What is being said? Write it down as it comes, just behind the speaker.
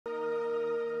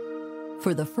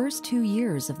For the first 2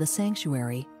 years of the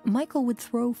sanctuary, Michael would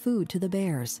throw food to the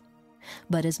bears.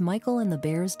 But as Michael and the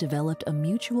bears developed a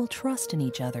mutual trust in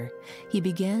each other, he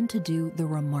began to do the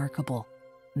remarkable,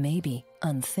 maybe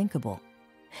unthinkable.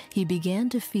 He began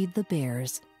to feed the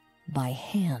bears by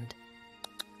hand.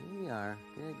 Here you are.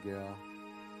 Good girl.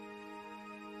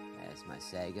 That's my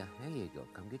Saga. There you go.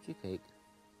 Come get your cake.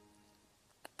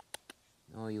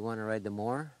 Oh, you want to ride the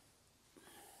mower?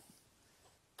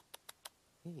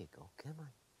 Here you go. Come on.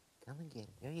 Come and get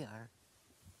it. There you are.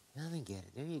 Come and get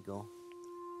it. There you go.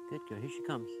 Good girl. Here she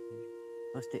comes.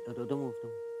 Oh, stay. Oh, don't move. Don't move.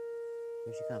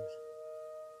 Here she comes.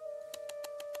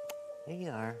 Here you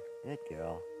are. Good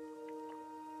girl.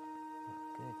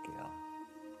 Good girl.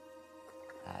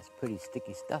 That's pretty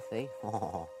sticky stuff, eh?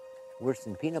 Oh, worse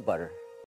than peanut butter.